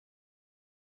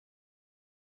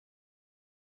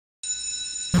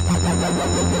Crazy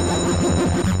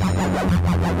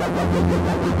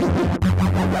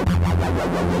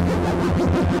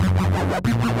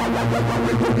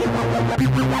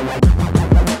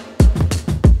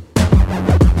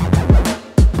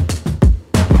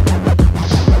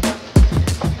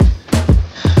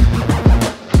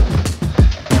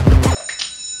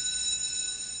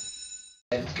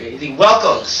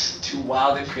welcomes to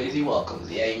Wild and Crazy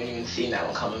Welcomes. Yeah, you didn't even see that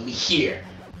one coming. We here,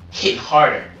 hitting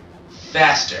harder,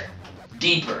 faster,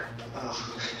 deeper.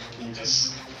 Oh,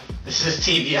 this is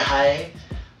TBI,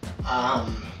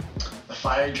 the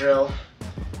fire drill.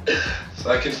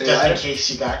 So I can say just wider? in case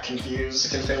you got confused. I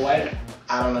can say wider.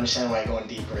 I don't understand why you're going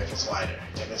deeper if it's wider.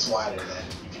 If it's wider, then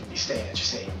you can be staying at your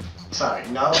same. Sorry,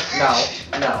 no.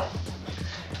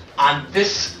 On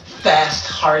this fast,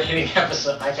 hard-hitting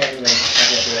episode, I can't do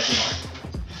it anymore.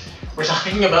 We're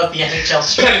talking about the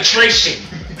NHL penetration.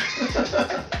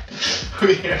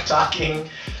 We are talking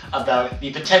about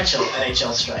the potential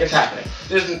NHL strike. It's happening.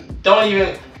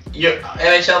 You're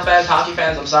NHL fans, hockey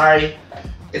fans, I'm sorry.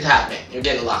 It's happening. You're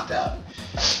getting locked out.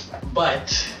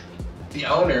 But the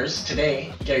owners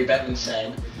today, Gary Bettman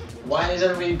said, why is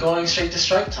everybody going straight to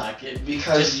strike talk?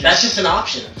 Because that's just an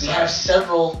option. We have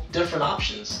several different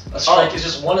options. A strike is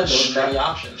just one of those many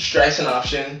options. Strike's an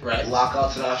option. Right.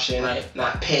 Lockout's an option. Right.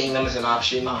 Not paying them is an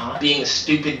option. Being a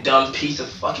stupid, dumb piece of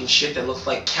fucking shit that looks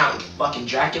like Count fucking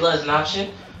Dracula is an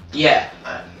option. Yeah.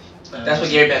 That's what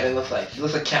Gary Bettman looks like. He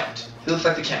looks like Count. He looks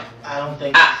like the Count. I don't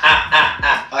think... Oh,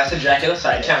 I said Dracula?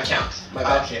 Sorry, yeah. Count. My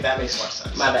bad. Okay, that makes more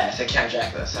sense. My bad. I said Count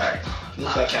Dracula. Sorry. He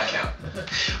looks like Count.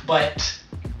 But...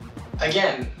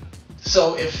 Again,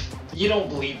 so if you don't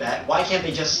believe that, why can't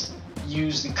they just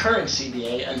use the current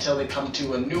CBA until they come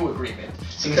to a new agreement?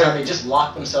 Seeing how they just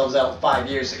locked themselves out 5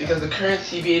 years ago. Because the current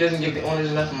CBA doesn't give the owners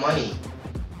enough money.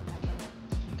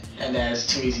 And as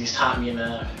Too Easy's taught me in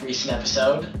a recent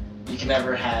episode, you can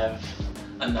never have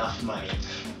enough money.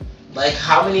 Like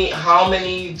how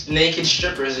many naked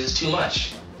strippers is too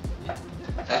much?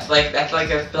 That's like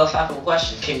a philosophical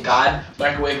question. Can God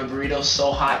microwave a burrito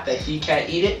so hot that he can't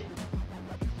eat it?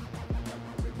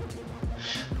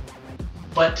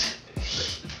 But,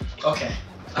 okay.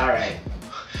 Alright.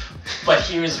 But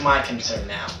here's my concern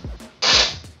now.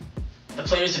 The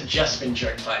players have just been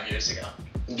jerked 5 years ago.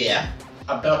 Yeah.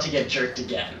 About to get jerked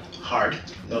again. Hard.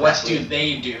 No, what do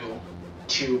they do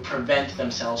to prevent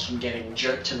themselves from getting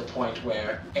jerked to the point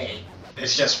where, A,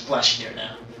 it's just flesh here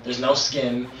now. There's no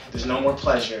skin, there's no more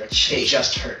pleasure, chafe. It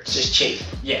just hurts. Just chafe.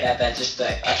 Yeah. That just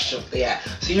the extra, yeah.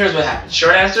 So here's what happens.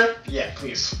 Short answer? Yeah,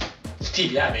 please. It's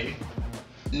TBI, baby.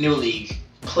 New league.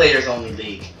 Players only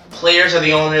league. Players are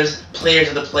the owners, players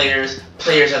are the players,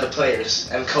 players are the players.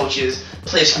 And coaches,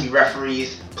 players can be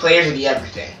referees, players are the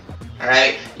everything.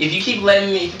 Alright? If you keep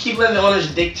letting the owners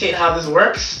dictate how this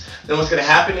works, then what's gonna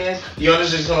happen is the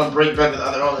owners are just gonna break bread with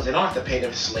other owners. They don't have to pay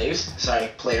their slaves,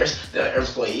 players, their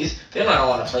employees. They don't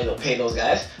want to pay those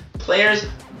guys. Players,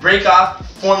 break off,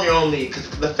 form your own league, because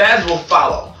the fans will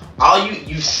follow.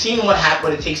 You've seen what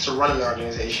it takes to run an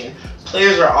organization.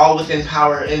 Players are all within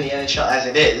power in the NHL as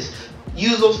it is.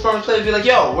 Use those former players to be like,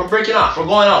 yo, we're breaking off, we're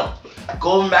going home.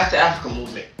 Going back to Africa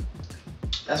movement.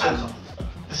 That's what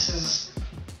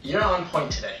you're on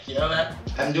point today, you know that?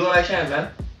 I'm doing what I can,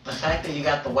 man. The fact that you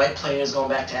got the white players going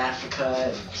back to Africa,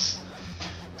 and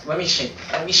let me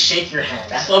shake your hand.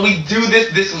 That's why we do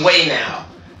this way now.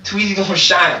 Too Easy gonna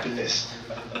shine up in this.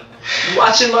 You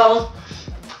watching, Mo?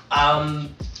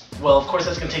 Well, of course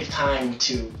that's gonna take time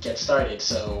to get started,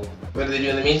 so... What do they do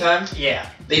in the meantime? Yeah.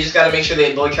 They just gotta make sure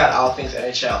they boycott all things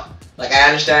NHL. Like, I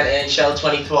understand NHL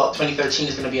 2013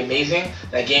 is gonna be amazing.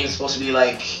 That game is supposed to be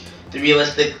like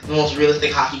the most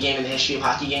realistic hockey game in the history of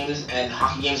hockey games, and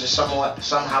hockey games are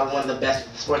somehow one of the best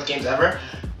sports games ever.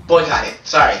 Boycott it.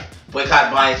 Sorry.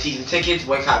 Boycott buying season tickets,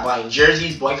 boycott buying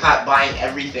jerseys, boycott buying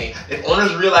everything. If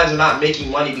owners realize they're not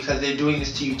making money because they're doing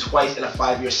this to you twice in a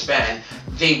 5-year span,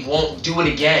 they won't do it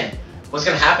again. What's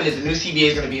going to happen is the new CBA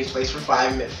is going to be in place for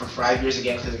 5 years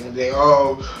again, because they're going to be like,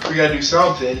 oh, we got to do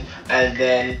something, and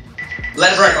then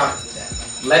let it burn.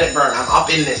 Let it burn. I'm up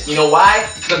in this. You know why?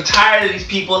 Because I'm tired of these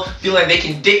people feeling like they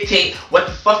can dictate what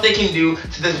the fuck they can do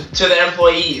to their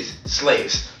employees,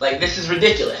 slaves. Like, this is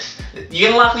ridiculous.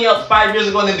 You're gonna lock me up 5 years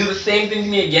ago and then do the same thing to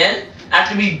me again?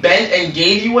 After we bent and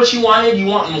gave you what you wanted, you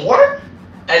want more?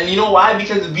 And you know why?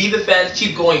 Because we, the fans,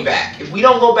 keep going back. If we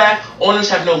don't go back, owners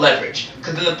have no leverage.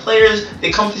 Because then the players,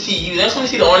 they come to see you. They don't come to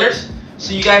see the owners.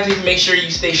 So you guys need to make sure you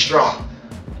stay strong.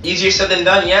 Easier said than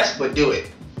done, yes, but do it.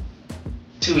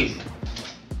 Too easy.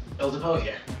 Dapoe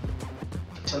here.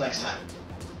 Until next time.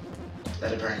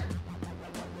 Let it burn.